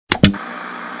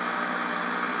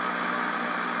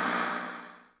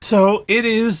So it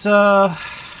is,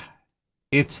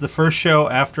 it's the first show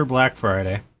after Black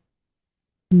Friday.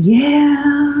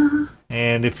 Yeah.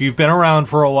 And if you've been around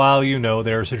for a while, you know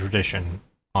there's a tradition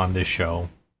on this show.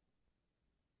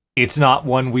 It's not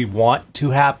one we want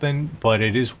to happen, but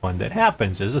it is one that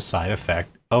happens as a side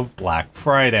effect of Black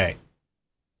Friday.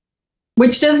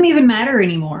 Which doesn't even matter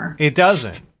anymore. It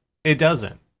doesn't. It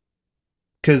doesn't.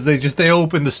 Because they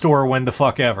open the store when the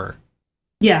fuck ever.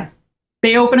 Yeah.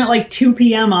 They open at like 2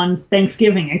 p.m. on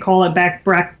Thanksgiving and call it back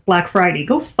Black Friday.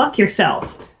 Go fuck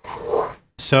yourself.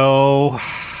 So,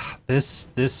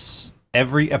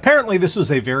 apparently this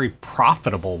was a very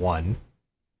profitable one.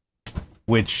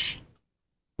 Which,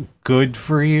 good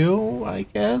for you, I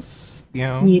guess. You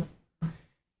know? Yeah.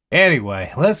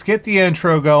 Anyway, let's get the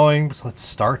intro going. Let's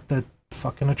start the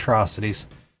fucking atrocities.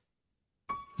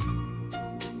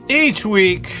 Each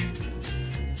week,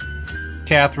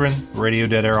 Catherine, Radio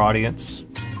Dead Air audience,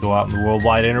 go out in the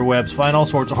worldwide interwebs, find all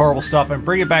sorts of horrible stuff, and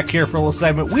bring it back here for a little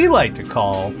segment we like to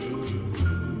call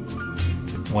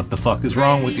What the Fuck Is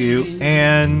Wrong With You?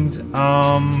 And,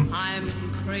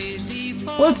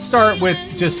 let's start with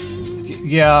just,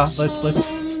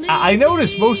 let's I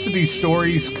noticed most of these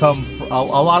stories come from, a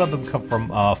lot of them come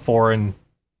from foreign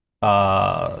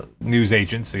news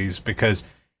agencies, because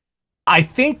I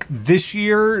think this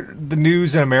year the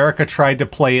news in America tried to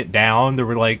play it down. They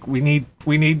were like, we need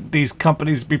these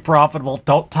companies to be profitable.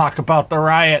 Don't talk about the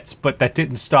riots, but that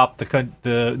didn't stop the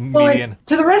media. Like,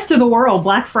 to the rest of the world,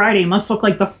 Black Friday must look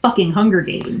like the fucking Hunger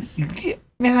Games.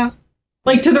 Yeah.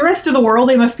 Like, to the rest of the world,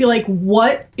 they must be like,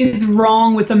 what is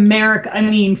wrong with America? I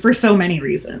mean, for so many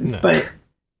reasons, but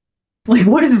like,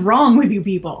 what is wrong with you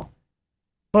people?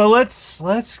 Well,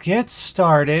 let's get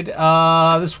started.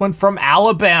 This one from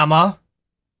Alabama.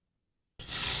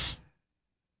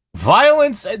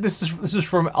 Violence. This is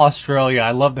from Australia.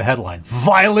 I love the headline.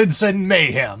 Violence and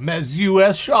mayhem as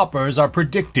U.S. shoppers are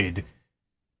predicted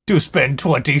to spend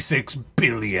 $26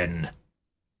 billion.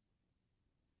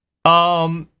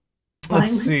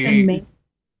 Let's see.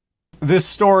 This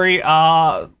story.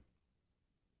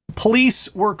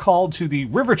 Police were called to the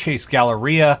River Chase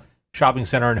Galleria shopping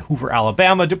center in Hoover,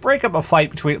 Alabama, to break up a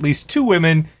fight between at least two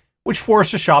women, which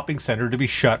forced the shopping center to be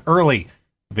shut early.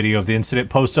 Video of the incident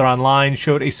posted online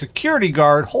showed a security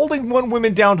guard holding one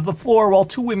woman down to the floor while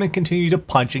two women continued to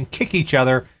punch and kick each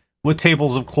other, with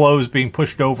tables of clothes being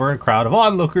pushed over and a crowd of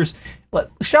onlookers.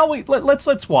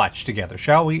 Let's watch together,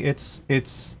 shall we? It's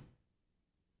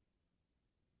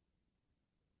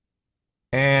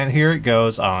and here it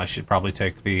goes. Oh, I should probably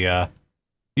take the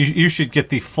You should get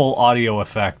the full audio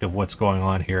effect of what's going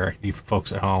on here, you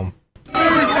folks at home.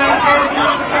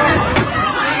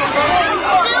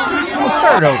 Let's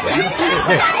start over.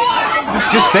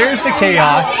 There's the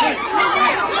chaos.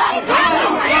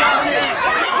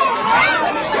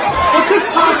 What could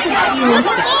possibly be worth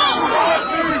this?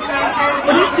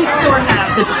 What does this store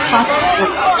have that is possibly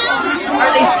worth this?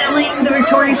 Are they selling the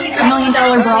Victoria's Secret $1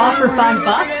 million bra for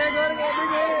 $5?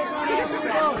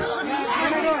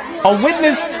 A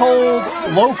witness told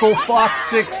local Fox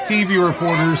 6 TV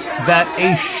reporters that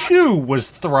a shoe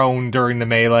was thrown during the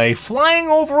melee, flying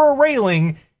over a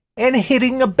railing and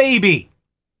hitting a baby.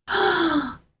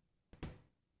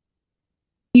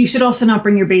 You should also not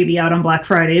bring your baby out on Black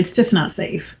Friday. It's just not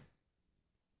safe.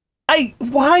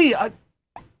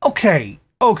 Okay.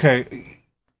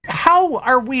 How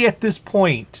are we at this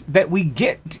point that we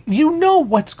get, you know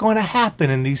what's going to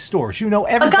happen in these stores? You know,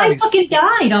 everybody's... A guy fucking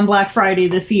died on Black Friday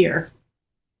this year.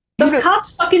 The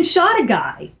cops fucking shot a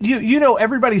guy. You know,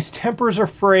 everybody's tempers are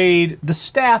frayed. The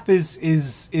staff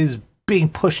is being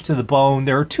pushed to the bone.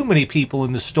 There are too many people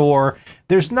in the store.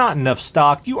 There's not enough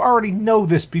stock. You already know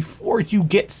this before you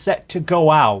get set to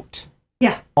go out.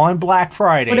 Yeah. On Black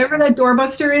Friday. Whatever that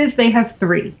doorbuster is, they have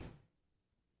 3.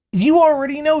 You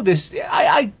already know this.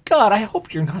 God, I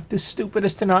hope you're not this stupid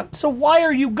as to not. So why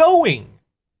are you going?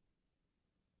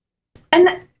 And,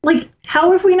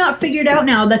 how have we not figured out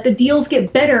now that the deals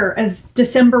get better as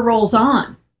December rolls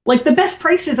on? Like, the best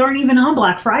prices aren't even on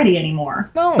Black Friday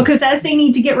anymore. No. Because as they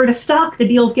need to get rid of stock, the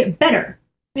deals get better.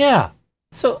 Yeah.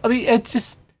 So, I mean, it's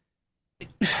just...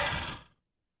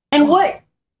 And what...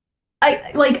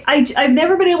 I've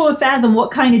never been able to fathom what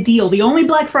kind of deal. The only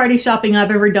Black Friday shopping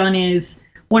I've ever done is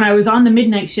when I was on the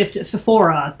midnight shift at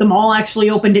Sephora. The mall actually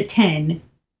opened at 10.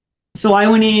 So I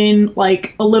went in,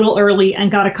 a little early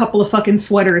and got a couple of fucking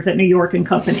sweaters at New York &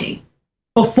 Company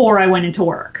before I went into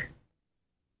work.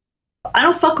 I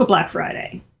don't fuck with Black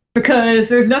Friday because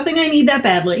there's nothing I need that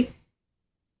badly.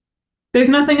 There's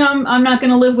nothing I'm not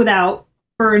going to live without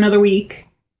for another week.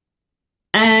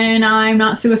 And I'm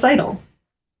not suicidal.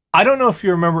 I don't know if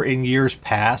you remember in years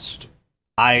past,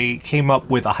 I came up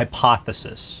with a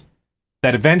hypothesis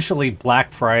that eventually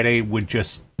Black Friday would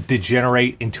just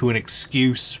degenerate into an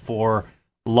excuse for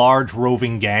large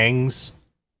roving gangs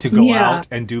to go out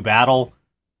and do battle.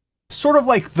 Sort of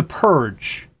like The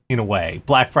Purge, in a way.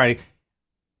 Black Friday.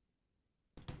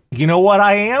 You know what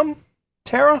I am,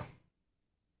 Tara?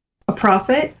 A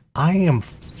prophet? I am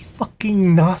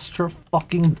fucking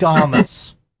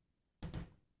Nostradamus.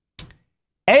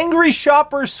 Angry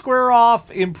shoppers square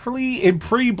off in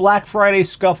pre-Black Friday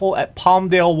scuffle at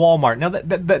Palmdale Walmart. Now,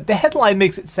 the headline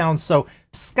makes it sound so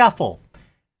scuffle.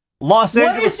 What is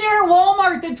there at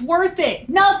Walmart that's worth it?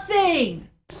 Nothing!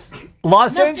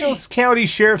 Los Angeles County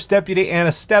Sheriff's Deputy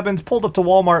Anna Stebbins pulled up to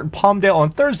Walmart in Palmdale on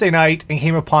Thursday night and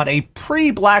came upon a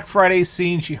pre-Black Friday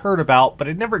scene she heard about but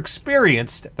had never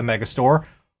experienced at the megastore.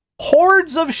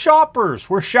 Hordes of shoppers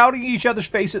were shouting each other's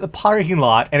face at the parking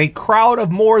lot, and a crowd of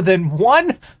more than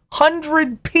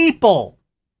 100 people.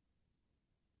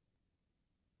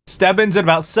 Stebbins and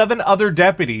about 7 other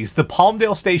deputies, the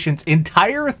Palmdale station's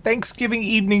entire Thanksgiving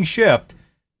evening shift,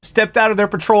 stepped out of their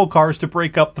patrol cars to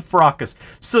break up the fracas.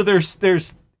 So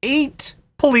there's 8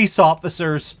 police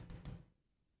officers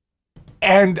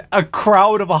and a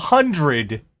crowd of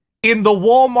 100 in the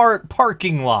Walmart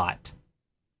parking lot.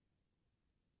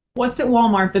 What's at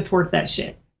Walmart that's worth that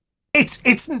shit?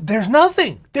 There's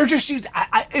nothing. They're just using,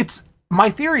 my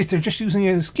theory is they're just using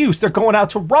an excuse. They're going out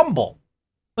to rumble.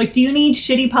 Like, do you need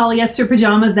shitty polyester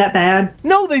pajamas that bad?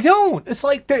 No, they don't. It's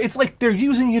like they're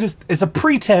using it as a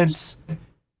pretense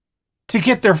to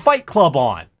get their Fight Club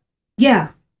on. Yeah.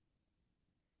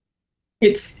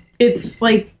 It's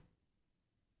like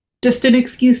just an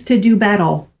excuse to do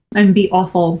battle and be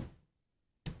awful.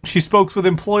 She spoke with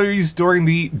employees during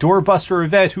the doorbuster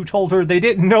event who told her they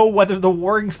didn't know whether the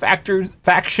warring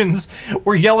factions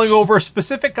were yelling over a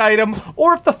specific item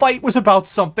or if the fight was about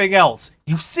something else.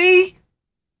 You see?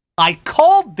 I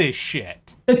called this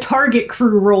shit. The Target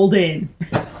crew rolled in.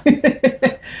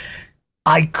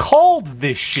 I called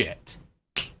this shit.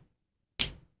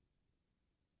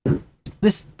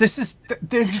 This is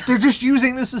they're just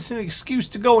using this as an excuse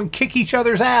to go and kick each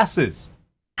other's asses.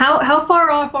 How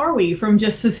far off are we from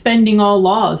just suspending all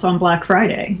laws on Black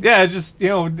Friday? Yeah, just,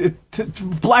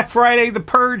 Black Friday, the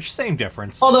Purge, same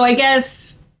difference. Although I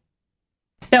guess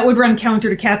that would run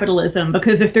counter to capitalism,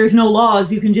 because if there's no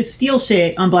laws, you can just steal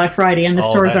shit on Black Friday and the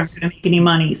stores aren't going to make any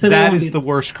money. So that is the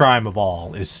worst crime of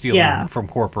all, is stealing from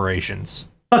corporations.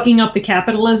 Fucking up the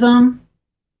capitalism.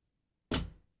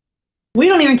 We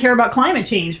don't even care about climate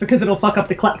change because it'll fuck up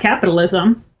the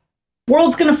capitalism.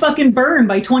 World's gonna fucking burn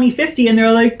by 2050, and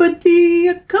they're like, but the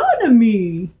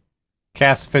economy.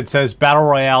 Cassifid says Battle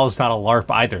Royale is not a LARP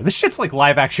either. This shit's like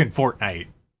live-action Fortnite.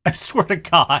 I swear to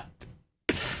God.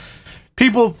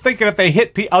 People thinking if they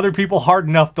hit other people hard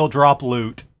enough, they'll drop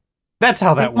loot. That's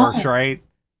how that works, right?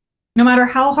 No matter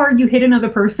how hard you hit another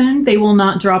person, they will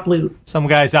not drop loot. Some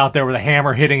guy's out there with a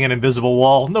hammer hitting an invisible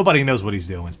wall. Nobody knows what he's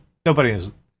doing. Nobody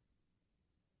knows.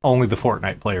 Only the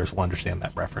Fortnite players will understand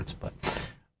that reference, but...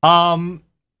 No,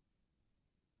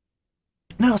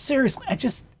 seriously,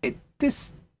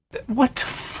 what the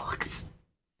fuck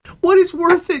what is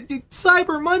worth it?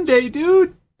 Cyber Monday,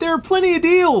 dude. There are plenty of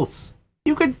deals.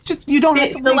 You don't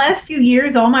have to. The last few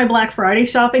years, all my Black Friday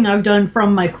shopping I've done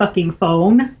from my fucking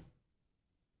phone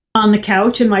on the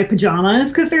couch in my pajamas,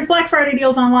 because there's Black Friday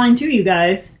deals online too, you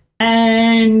guys.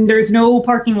 And there's no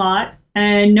parking lot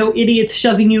and no idiots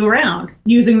shoving you around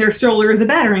using their stroller as a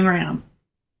battering ram.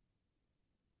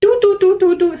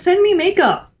 Send me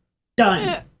makeup. Done.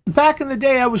 Yeah, back in the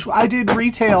day, I did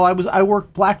retail. I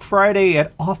worked Black Friday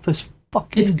at Office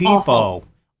fucking Depot. Awful.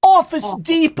 Office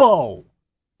Depot.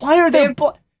 Why are there?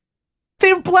 They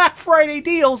have Black Friday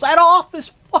deals at Office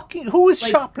fucking. Who is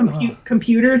shopping?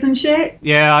 Computers and shit.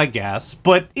 Yeah, I guess.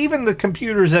 But even the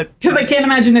computers at. Because I can't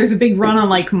imagine there's a big run on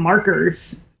like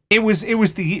markers. It was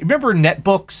remember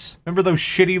netbooks? Remember those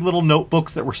shitty little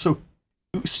notebooks that were so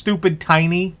stupid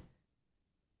tiny?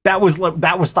 That was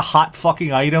the hot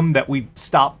fucking item that we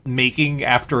stopped making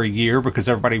after a year because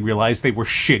everybody realized they were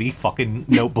shitty fucking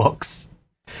notebooks.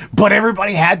 But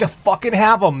everybody had to fucking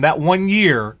have them that one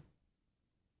year.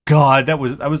 God, I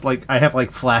was like, I have like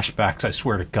flashbacks, I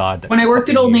swear to God. When I worked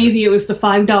at Old Navy, it was the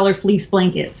 $5 fleece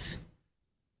blankets.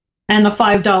 And the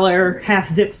 $5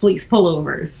 half-zip fleece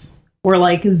pullovers were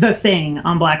like the thing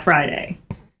on Black Friday.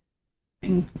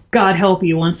 And God help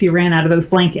you once you ran out of those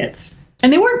blankets.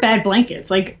 And they weren't bad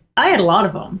blankets. Like, I had a lot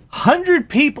of them. 100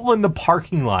 people in the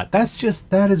parking lot.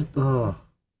 That is, ugh.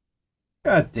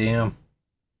 God damn.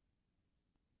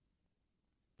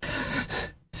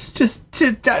 It's This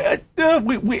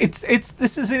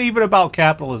isn't even about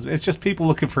capitalism. It's just people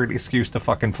looking for an excuse to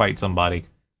fucking fight somebody.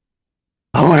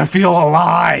 I want to feel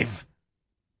alive.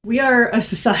 We are a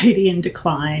society in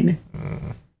decline.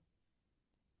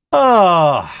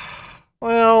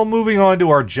 Well, moving on to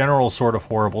our general sort of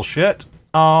horrible shit.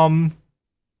 I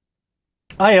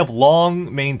have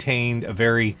long maintained a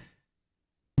very,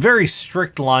 very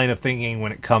strict line of thinking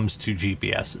when it comes to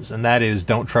GPSs, and that is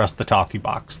don't trust the talkie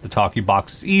box. The talkie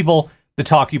box is evil. The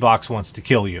talkie box wants to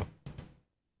kill you.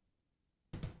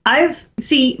 My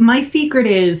secret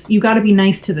is you got to be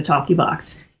nice to the talkie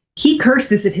box. He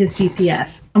curses at his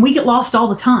GPS, and we get lost all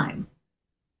the time.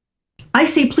 I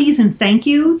say please and thank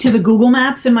you to the Google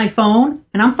Maps in my phone,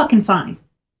 and I'm fucking fine.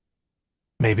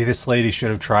 Maybe this lady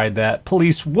should have tried that.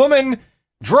 Police woman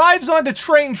drives onto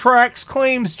train tracks,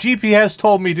 claims GPS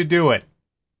told me to do it.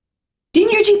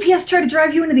 Didn't your GPS try to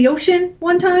drive you into the ocean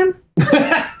one time?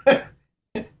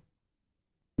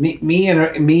 me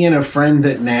and a friend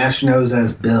that Nash knows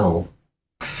as Bill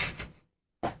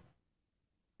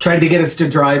tried to get us to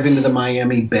drive into the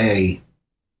Miami Bay.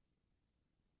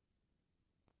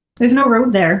 There's no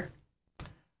road there.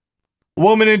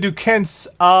 Woman in Duquesne,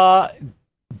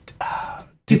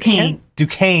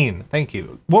 thank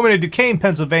you. Woman in Duquesne,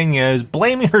 Pennsylvania is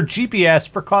blaming her GPS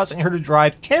for causing her to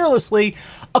drive carelessly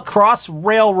across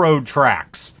railroad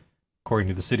tracks. According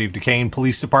to the city of Duquesne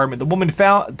Police Department,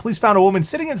 police found a woman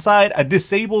sitting inside a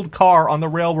disabled car on the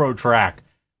railroad track.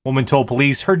 Woman told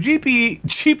police her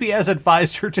GPS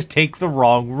advised her to take the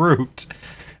wrong route.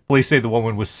 Police say the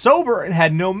woman was sober and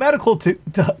had no medical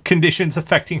conditions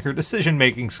affecting her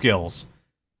decision-making skills.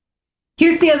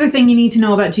 Here's the other thing you need to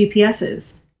know about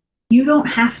GPSs. You don't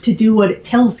have to do what it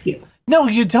tells you. No,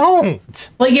 you don't.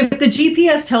 Like, if the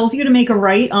GPS tells you to make a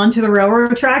right onto the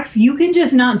railroad tracks, you can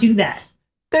just not do that.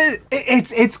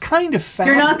 It's kind of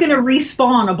fascinating. You're not going to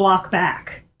respawn a block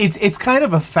back. It's kind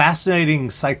of a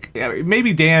fascinating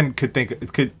maybe Dan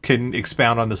can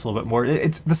expound on this a little bit more.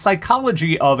 It's the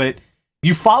psychology of it.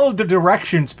 You follow the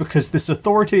directions because this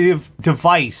authoritative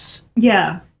device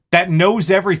that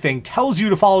knows everything tells you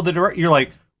to follow the direction. You're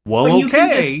like, well,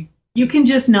 okay. You can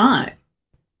just not.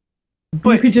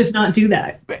 But you could just not do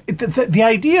that. The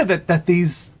idea that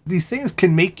these things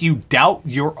can make you doubt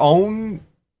your own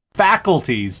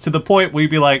faculties to the point where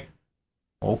you'd be like,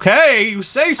 okay, you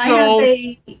say so.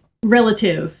 I have a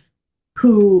relative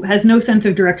who has no sense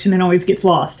of direction and always gets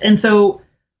lost. And so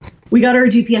we got her a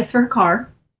GPS for her car,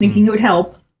 thinking it would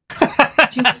help.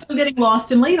 She was still getting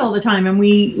lost and late all the time. And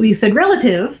we said,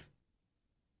 relative,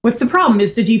 what's the problem?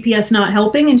 Is the GPS not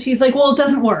helping? And she's like, well, it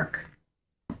doesn't work.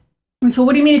 And so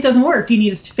what do you mean it doesn't work? Do you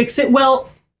need us to fix it? Well,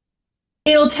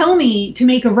 it'll tell me to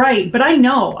make a right, but I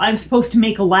know I'm supposed to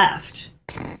make a left.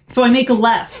 So I make a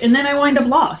left, and then I wind up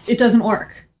lost. It doesn't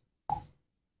work.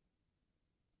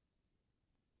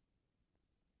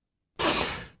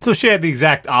 So she had the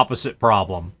exact opposite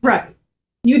problem. Right.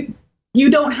 You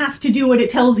don't have to do what it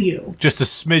tells you. Just a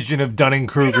smidgen of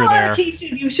Dunning-Kruger there. In a lot of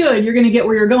cases you should. You're going to get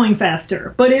where you're going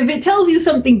faster. But if it tells you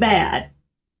something bad,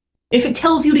 if it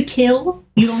tells you to kill,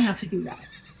 you don't have to do that.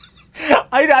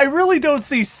 I really don't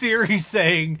see Siri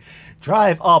saying,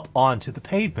 drive up onto the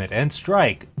pavement and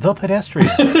strike the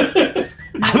pedestrians.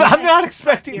 I'm not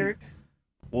expecting...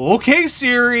 Okay,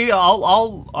 Siri,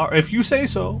 I'll if you say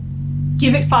so.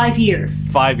 Give it 5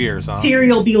 years. 5 years, huh?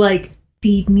 Siri will be like,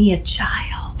 feed me a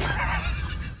child.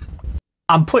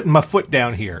 I'm putting my foot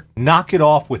down here. Knock it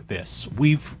off with this.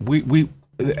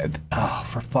 Oh,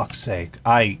 for fuck's sake.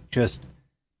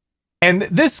 And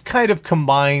this kind of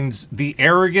combines the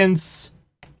arrogance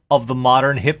of the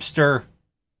modern hipster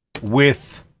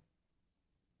with...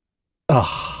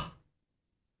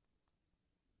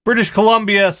 British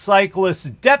Columbia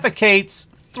cyclist defecates,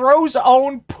 throws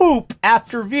own poop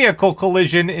after vehicle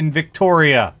collision in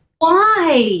Victoria.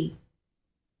 Why?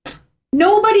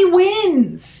 Nobody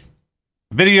wins.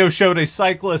 Video showed a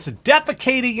cyclist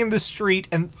defecating in the street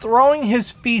and throwing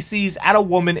his feces at a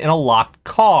woman in a locked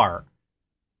car.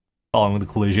 Following the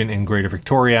collision in Greater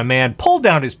Victoria, a man pulled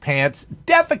down his pants,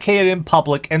 defecated in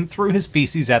public, and threw his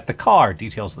feces at the car.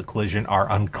 Details of the collision are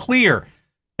unclear.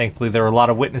 Thankfully, there were a lot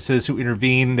of witnesses who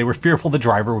intervened. They were fearful the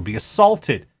driver would be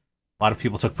assaulted. A lot of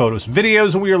people took photos and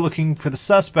videos, and we are looking for the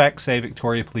suspect, say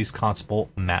Victoria Police Constable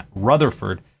Matt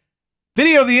Rutherford.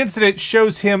 Video of the incident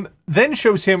shows him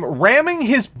ramming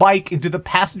his bike into the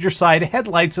passenger side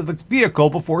headlights of the vehicle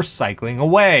before cycling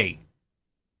away.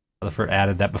 Rutherford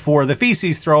added that before the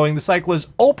feces throwing, the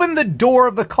cyclist opened the door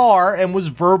of the car and was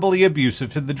verbally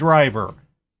abusive to the driver.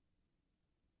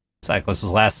 The cyclist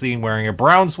was last seen wearing a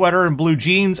brown sweater and blue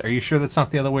jeans. Are you sure that's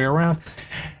not the other way around?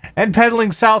 And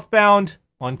pedaling southbound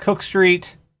on Cook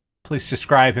Street. Police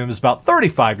describe him as about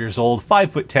 35 years old,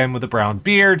 5'10" with a brown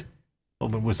beard. The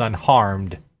woman was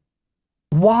unharmed.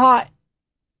 Why?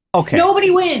 Okay. Nobody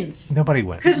wins. Nobody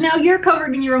wins. Because now you're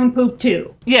covered in your own poop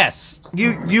too. Yes.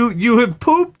 You have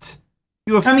pooped.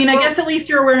 You have. I mean, I guess at least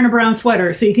you're wearing a brown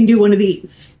sweater, so you can do one of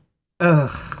these.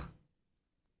 Ugh.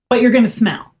 But you're gonna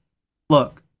smell.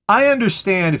 Look, I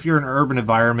understand if you're in an urban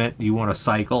environment, you want to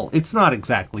cycle. It's not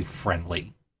exactly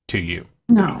friendly to you.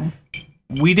 No.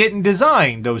 We didn't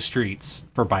design those streets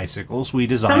for bicycles. We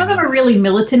designed Some of them are really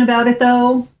militant about it,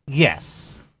 though.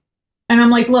 Yes. And I'm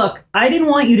like, look, I didn't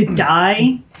want you to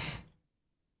die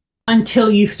until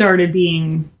you started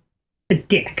being a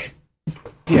dick.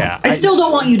 Yeah. I still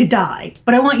don't want you to die,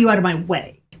 but I want you out of my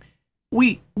way.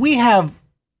 We have.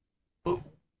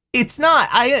 It's not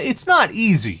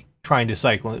easy trying to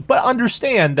cycle, but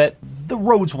understand that the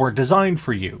roads weren't designed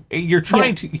for you. You're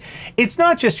trying to. It's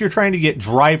not just you're trying to get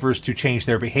drivers to change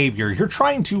their behavior. You're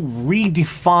trying to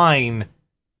redefine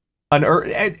an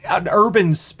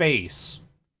urban space.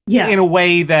 Yeah. In a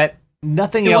way that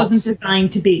nothing else wasn't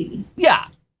designed to be. Yeah.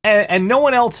 And no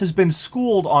one else has been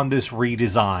schooled on this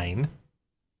redesign.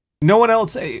 No one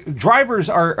else. Drivers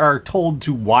are told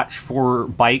to watch for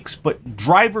bikes, but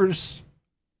drivers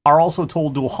are also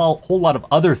told to do a whole lot of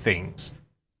other things.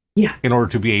 Yeah. In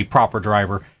order to be a proper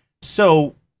driver.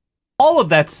 So, all of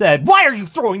that said, why are you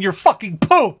throwing your fucking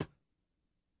poop?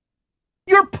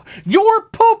 Your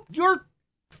poop.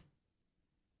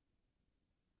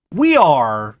 We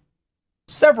are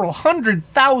several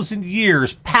 100,000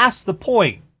 years past the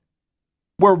point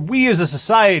where we as a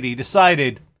society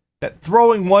decided that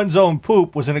throwing one's own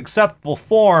poop was an acceptable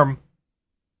form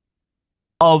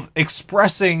of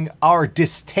expressing our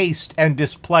distaste and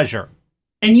displeasure.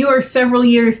 And you are several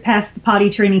years past the potty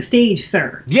training stage,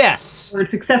 sir. Yes. Where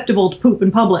it's acceptable to poop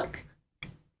in public.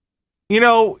 You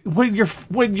know, when you're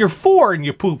 4 and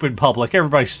you poop in public,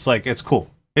 everybody's just like, it's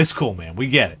cool. It's cool, man. We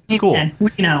get it. It's cool. We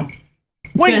know.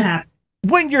 It's gonna happen.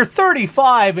 When you're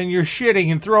 35 and you're shitting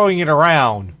and throwing it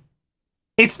around,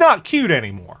 it's not cute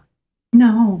anymore.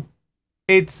 No.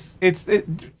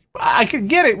 I could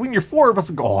get it when you're 4. It's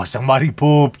like, oh, somebody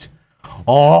pooped.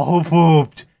 Oh, who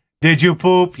pooped? Did you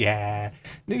poop? Yeah.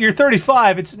 You're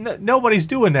 35. It's nobody's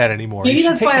doing that anymore. Maybe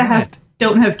that's why I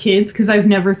don't have kids, because I've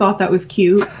never thought that was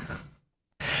cute.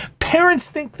 Parents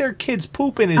think their kids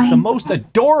pooping is the most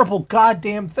adorable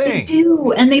goddamn thing. They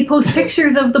do, and they post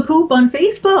pictures of the poop on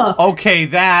Facebook. Okay,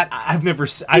 that I've never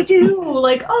seen. They do,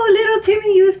 like, oh, little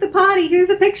Timmy used the potty. Here's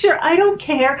a picture. I don't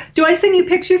care. Do I send you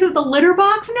pictures of the litter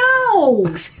box? No.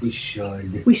 We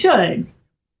should. We should.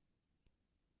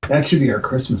 That should be our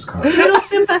Christmas card. Little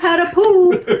Simba had a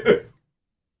poop.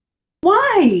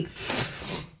 Why?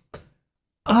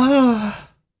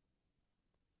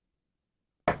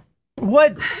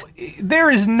 What? There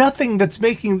is nothing that's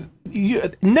making you.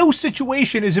 No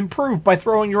situation is improved by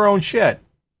throwing your own shit.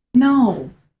 No.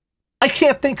 I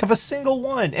can't think of a single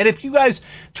one. And if you guys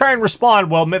try and respond,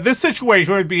 well, this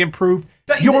situation would be improved.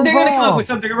 You're wrong. They're going to come up with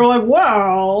something. We're like,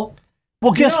 wow.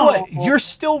 Well, guess what? You're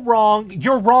still wrong.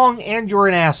 You're wrong, and you're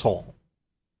an asshole.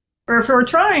 Or if we're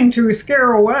trying to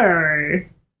scare away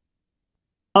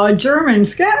a German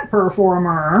scat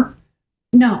performer,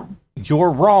 no.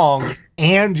 You're wrong,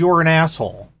 and you're an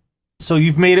asshole. So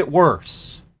you've made it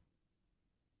worse.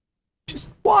 Just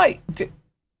why?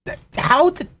 How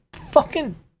the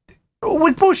fucking...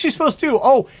 What was she supposed to do?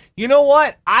 Oh, you know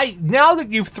what? Now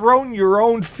that you've thrown your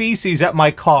own feces at my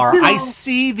car, I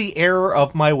see the error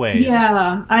of my ways.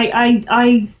 Yeah,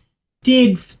 I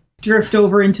did drift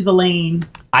over into the lane.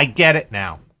 I get it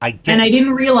now. I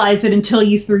didn't realize it until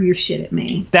you threw your shit at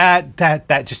me.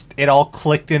 That just, it all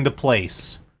clicked into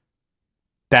place.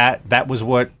 That was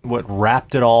what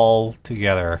wrapped it all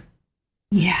together.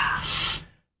 Yeah.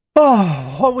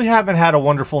 Oh, well, we haven't had a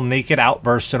wonderful naked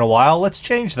outburst in a while. Let's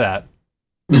change that.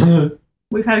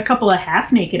 We've had a couple of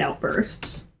half-naked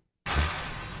outbursts.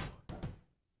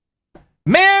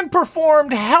 Man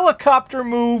performed helicopter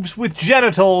moves with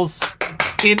genitals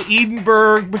in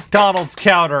Edinburgh McDonald's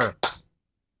counter.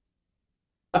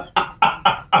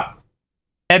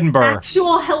 Edinburgh.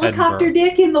 Actual helicopter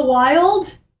dick in the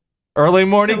wild? Early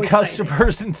morning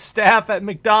customers and staff at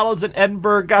McDonald's in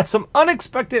Edinburgh got some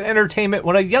unexpected entertainment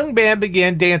when a young man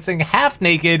began dancing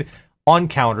half-naked on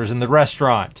counters in the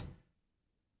restaurant.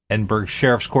 Edinburgh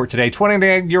Sheriff's Court today,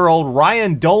 29-year-old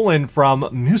Ryan Dolan from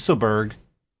Musselburgh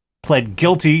pled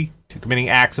guilty to committing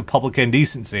acts of public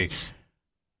indecency.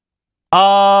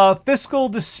 Fiscal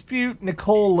dispute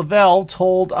Nicole Lavelle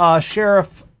told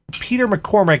Sheriff Peter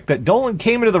McCormick that Dolan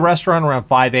came into the restaurant around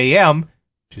 5 a.m.,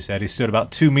 She said he stood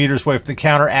about 2 meters away from the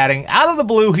counter, adding, out of the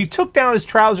blue, he took down his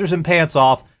trousers and pants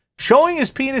off, showing his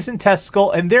penis and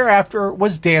testicle, and thereafter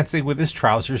was dancing with his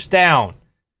trousers down.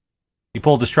 He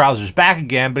pulled his trousers back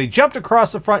again, but he jumped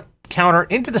across the front counter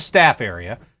into the staff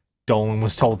area. Dolan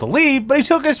was told to leave, but he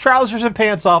took his trousers and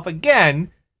pants off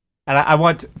again. And I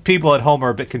want people at home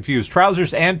are a bit confused.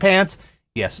 Trousers and pants?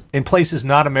 Yes, in places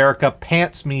not America,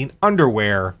 pants mean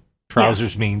underwear.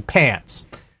 Trousers mean pants.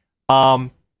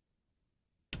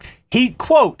 He,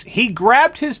 quote, he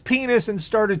grabbed his penis and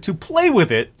started to play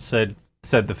with it, said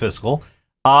the fiscal,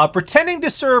 pretending to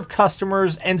serve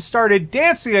customers, and started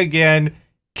dancing again,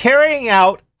 carrying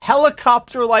out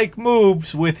helicopter-like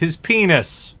moves with his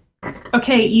penis.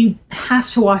 Okay, you have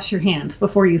to wash your hands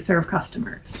before you serve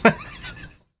customers.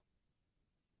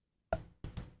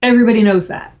 Everybody knows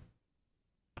that.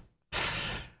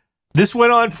 This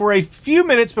went on for a few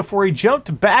minutes before he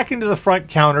jumped back into the front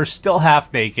counter, still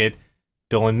half naked.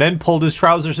 Dylan then pulled his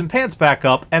trousers and pants back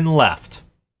up and left.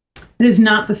 It is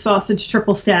not the sausage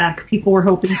triple stack people were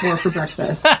hoping for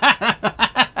breakfast.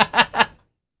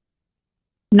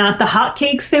 Not the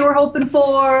hotcakes they were hoping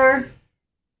for.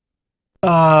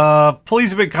 Police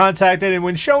have been contacted, and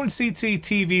when shown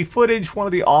CCTV footage, one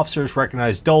of the officers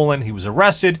recognized Dolan. He was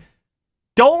arrested.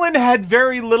 Dolan had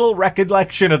very little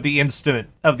recollection of the incident.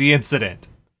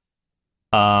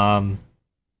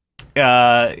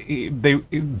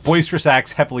 Boisterous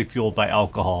acts heavily fueled by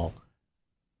alcohol.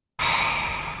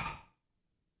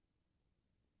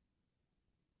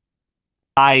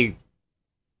 I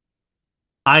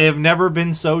have never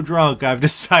been so drunk. I've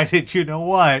decided, you know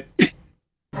what?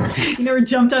 You never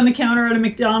jumped on the counter at a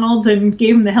McDonald's and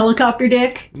gave him the helicopter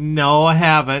dick? No, I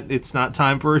haven't. It's not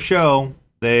time for a show.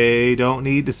 They don't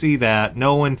need to see that.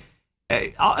 No one...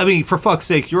 I mean, for fuck's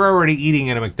sake, you're already eating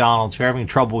at a McDonald's. You're having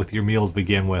trouble with your meal to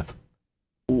begin with.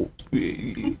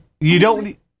 You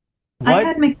don't... What? I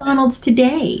had McDonald's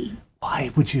today.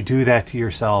 Why would you do that to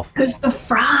yourself? Because the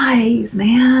fries,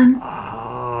 man.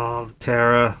 Oh,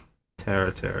 Tara.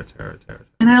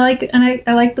 And I like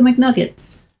the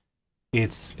McNuggets.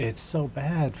 It's so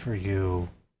bad for you.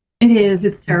 It is.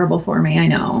 It's terrible for me. I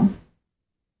know.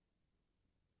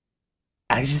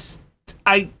 I was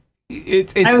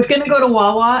going to go to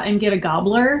Wawa and get a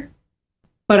gobbler,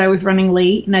 but I was running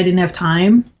late and I didn't have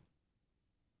time.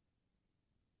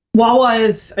 Wawa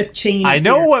is a chain. I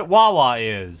know what Wawa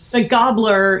is. The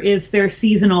gobbler is their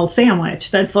seasonal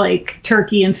sandwich. That's like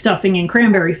turkey and stuffing and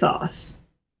cranberry sauce.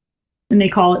 And they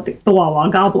call it the Wawa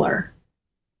gobbler.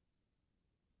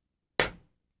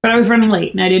 But I was running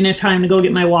late and I didn't have time to go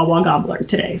get my Wawa gobbler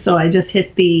today. So I just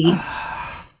hit the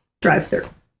drive-thru.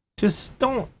 Just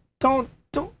don't.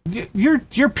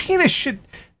 Your penis should...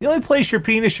 The only place your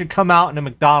penis should come out in a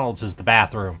McDonald's is the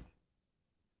bathroom.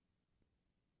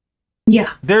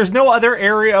 Yeah. There's no other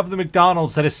area of the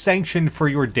McDonald's that is sanctioned for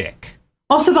your dick.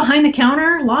 Also behind the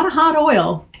counter, a lot of hot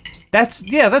oil. That's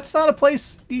not a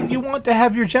place you want to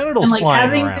have your genitals and like flying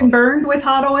having around. been burned with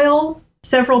hot oil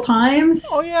several times.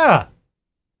 Oh yeah.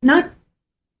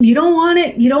 You don't want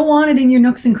it. You don't want it in your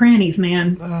nooks and crannies,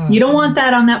 man. You don't want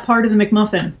that on that part of the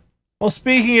McMuffin. Well,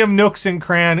 speaking of nooks and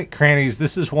crannies,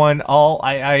 this is one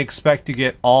I expect to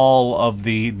get all of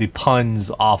the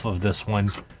puns off of this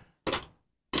one.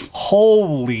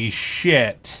 Holy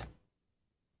shit.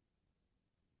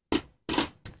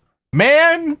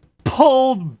 Man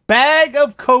pulled bag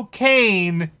of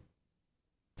cocaine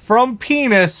from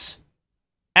penis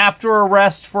after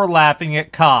arrest for laughing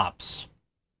at cops.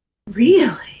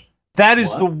 Really? That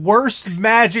is the worst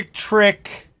magic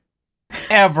trick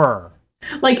ever.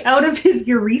 Like out of his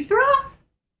urethra?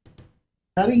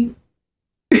 How do you...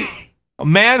 A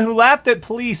man who laughed at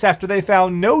police after they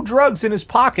found no drugs in his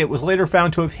pocket was later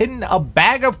found to have hidden a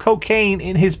bag of cocaine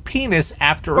in his penis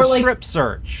after a strip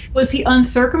search. Was he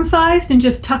uncircumcised and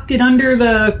just tucked it under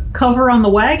the cover on the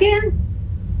wagon?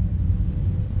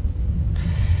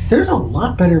 There's a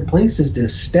lot better places to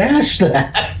stash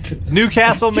that.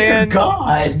 Newcastle man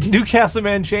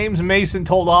James Mason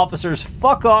told officers,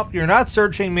 "Fuck off, you're not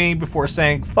searching me," before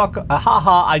saying,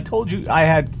 haha, I told you I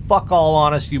had fuck all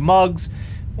on us, you mugs,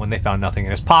 when they found nothing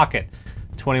in his pocket.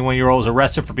 21-year-old was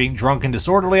arrested for being drunk and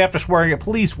disorderly after swearing at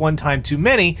police one time too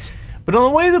many, but on the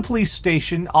way to the police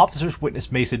station, officers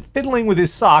witnessed Mason fiddling with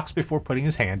his socks before putting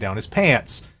his hand down his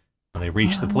pants. When they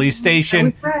reached the police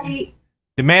station,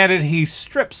 demanded he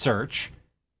strip search.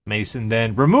 Mason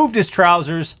then removed his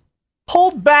trousers,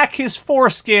 pulled back his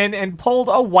foreskin, and pulled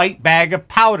a white bag of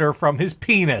powder from his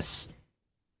penis.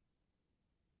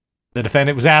 The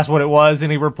defendant was asked what it was, and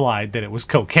he replied that it was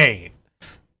cocaine.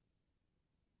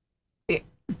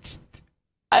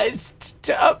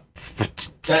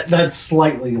 That's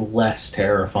slightly less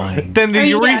terrifying. Then the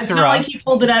urethra. Yeah, it's not like he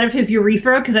pulled it out of his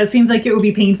urethra, because that seems like it would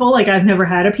be painful. Like, I've never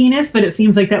had a penis, but it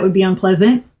seems like that would be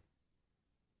unpleasant.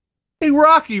 Hey,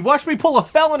 Rocky, watch me pull a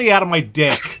felony out of my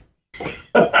dick.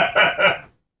 But,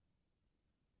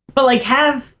 like,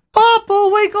 Oh,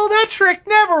 Bullwinkle, that trick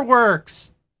never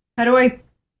works. how do I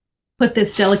put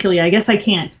this delicately? I guess I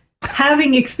can't.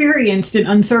 Having experienced an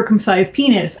uncircumcised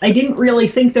penis, I didn't really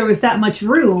think there was that much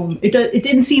room. It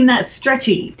didn't seem that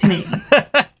stretchy to me.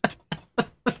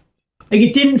 Like,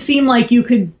 it didn't seem like you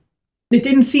could... It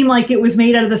didn't seem like it was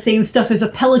made out of the same stuff as a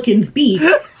pelican's beak.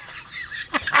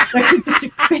 That could just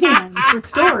expand for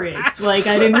storage. Like,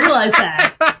 I didn't realize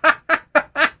that.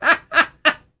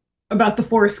 About the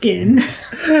foreskin.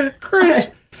 Chris,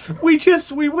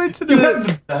 we went to You have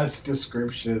the... the best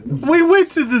descriptions. We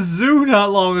went to the zoo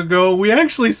not long ago. We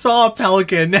actually saw a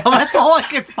pelican. Now that's all I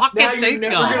can fucking Now you're think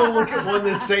never of. gonna look at one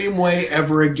the same way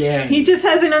ever again. He just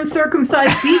has an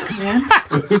uncircumcised beak, man.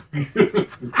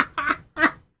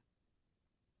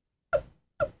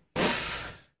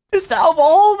 Just of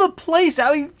all the places,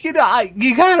 I mean, you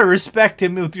gotta respect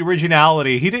him with the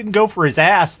originality. He didn't go for his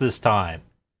ass this time.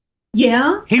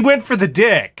 Yeah? He went for the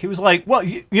dick. He was like, well,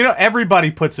 you know, everybody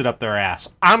puts it up their ass.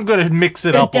 I'm gonna mix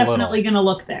it up a little. Definitely gonna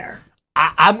look there.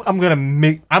 I'm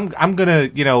gonna,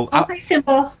 you know, Okay,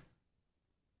 simple.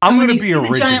 I'm When gonna they be see the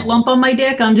original. giant lump on my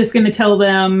dick, I'm just gonna tell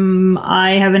them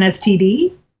I have an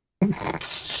STD.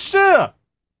 Sure.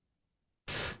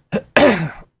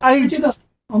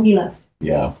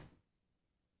 Yeah.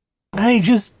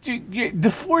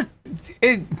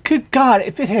 Good God,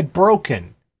 if it had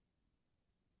broken.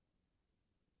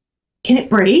 Can it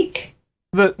break?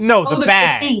 The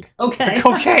bag. Cocaine. Okay. The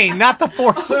cocaine, not the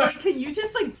force. Can you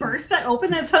just like burst that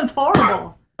open? That sounds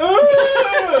horrible.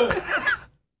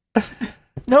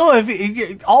 No,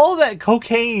 if all that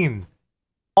cocaine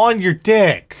on your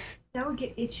dick. That would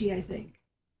get itchy, I think.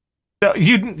 No,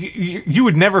 you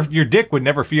would never, your dick would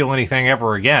never feel anything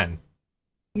ever again.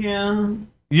 Yeah.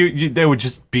 They would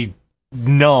just be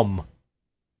numb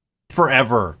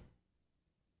forever.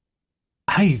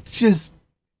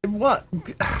 What?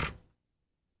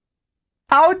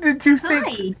 How did you think?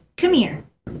 Hi. Come here.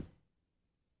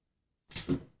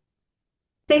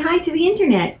 Say hi to the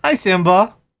internet. Hi,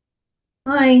 Simba.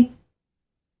 Hi.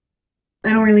 I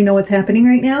don't really know what's happening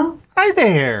right now. Hi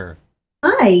there.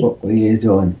 Hi. What are you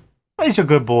doing? He's a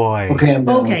good boy. Okay, I'm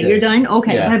done with Okay, you're this. done?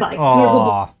 Okay, Yeah. bye-bye.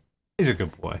 Aw, he's a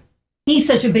good boy. He's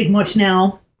such a big mush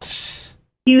now.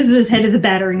 He uses his head as a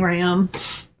battering ram.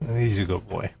 He's a good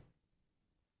boy.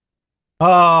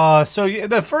 So yeah,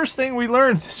 the first thing we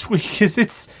learned this week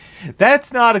is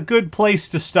that's not a good place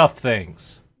to stuff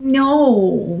things.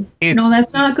 No. No,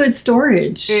 that's not good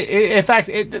storage. In fact,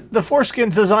 the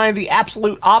foreskin's designed the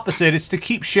absolute opposite. It's to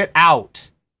keep shit out.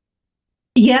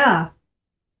 Yeah.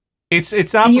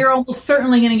 It's not. And you're almost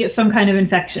certainly going to get some kind of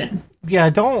infection. Yeah,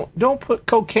 don't put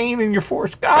cocaine in your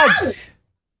foreskin. God.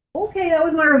 Okay, that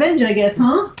was my revenge, I guess,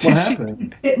 huh? What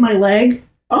happened? Hit my leg.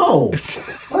 Oh,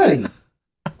 buddy.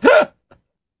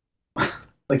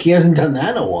 Like he hasn't done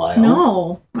that in a while.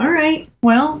 No. All right.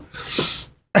 Well.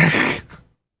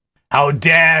 How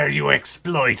dare you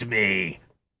exploit me?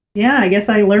 Yeah, I guess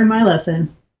I learned my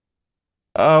lesson.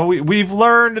 We've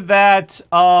learned that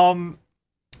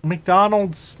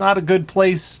McDonald's not a good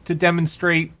place to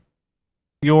demonstrate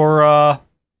your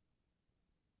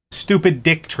stupid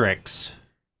dick tricks.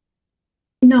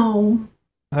 No.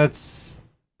 That's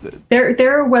There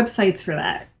are websites for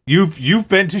that. you've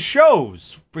been to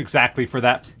shows exactly for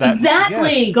that.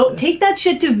 Exactly. Yes. Go take that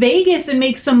shit to Vegas and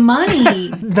make some money.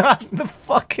 Not the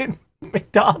fucking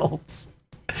McDonald's.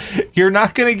 You're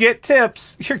not gonna get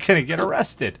tips. You're gonna get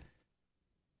arrested.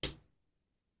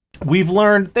 We've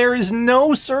learned there is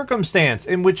no circumstance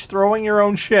in which throwing your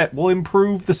own shit will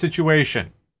improve the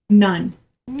situation. None.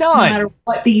 No None. matter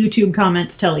what the YouTube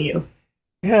comments tell you.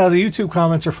 Yeah, the YouTube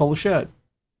comments are full of shit.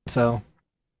 So,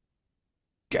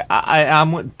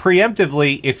 I'm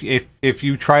preemptively, if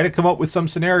you try to come up with some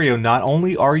scenario, not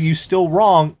only are you still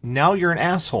wrong, now you're an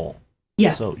asshole.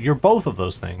 Yeah. So you're both of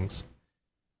those things.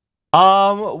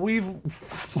 We've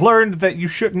learned that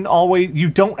you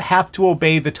don't have to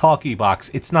obey the talkie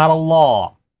box. It's not a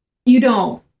law. You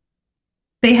don't.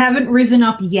 They haven't risen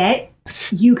up yet.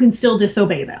 You can still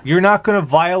disobey them. You're not going to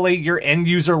violate your end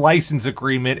user license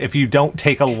agreement if you don't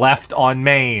take a left on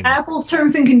Main. Apple's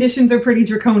terms and conditions are pretty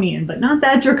draconian, but not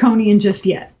that draconian just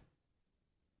yet.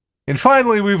 And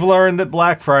finally, we've learned that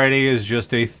Black Friday is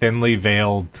just a thinly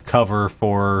veiled cover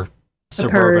for The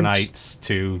suburbanites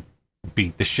to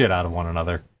beat the shit out of one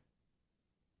another.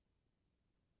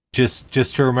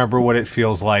 Just to remember what it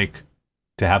feels like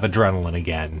to have adrenaline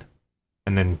again.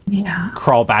 and then Yeah.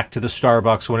 crawl back to the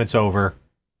Starbucks when it's over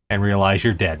and realize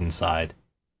you're dead inside.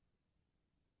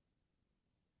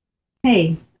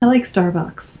 Hey, I like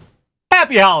Starbucks.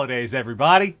 Happy holidays,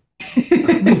 everybody!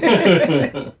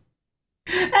 And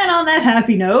on that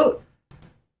happy note...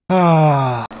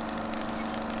 Ah.